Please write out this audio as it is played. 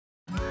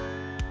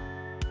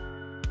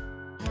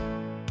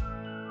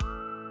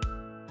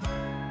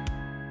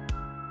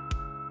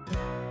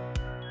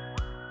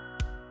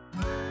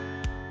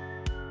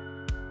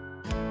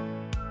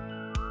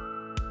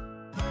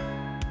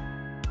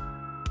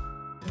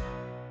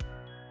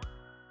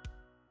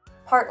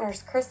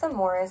Partners Krissa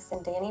Morris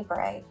and Danny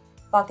Bray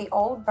bought the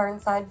old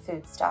Burnside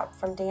food stop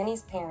from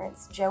Danny's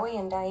parents, Joey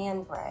and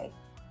Diane Bray,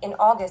 in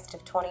August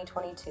of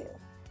 2022.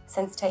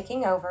 Since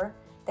taking over,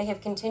 they have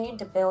continued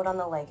to build on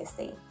the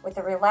legacy. With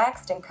a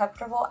relaxed and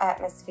comfortable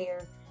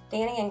atmosphere,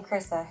 Danny and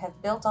Krissa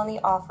have built on the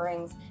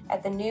offerings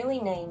at the newly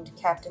named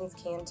Captain's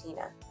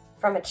Cantina.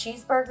 From a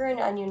cheeseburger and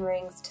onion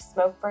rings to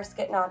smoked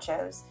brisket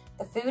nachos,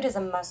 the food is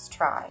a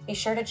must-try. Be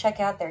sure to check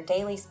out their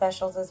daily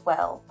specials as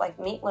well, like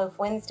Meatloaf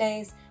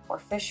Wednesdays or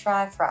Fish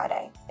Fry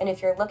Friday. And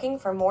if you're looking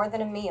for more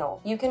than a meal,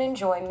 you can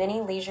enjoy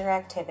many leisure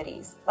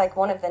activities, like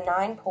one of the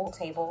 9 pool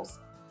tables,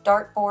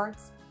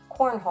 dartboards,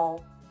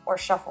 cornhole, or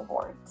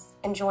shuffleboards.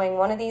 Enjoying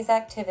one of these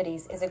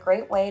activities is a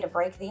great way to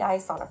break the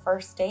ice on a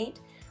first date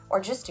or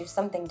just do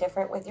something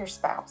different with your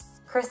spouse.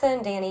 Krissa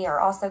and Danny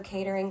are also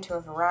catering to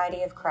a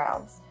variety of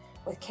crowds,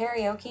 with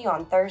karaoke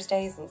on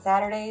Thursdays and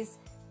Saturdays,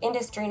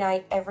 industry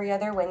night every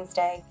other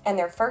Wednesday, and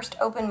their first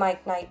open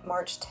mic night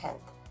March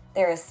 10th.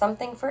 There is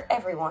something for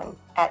everyone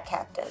at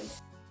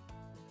Captain's.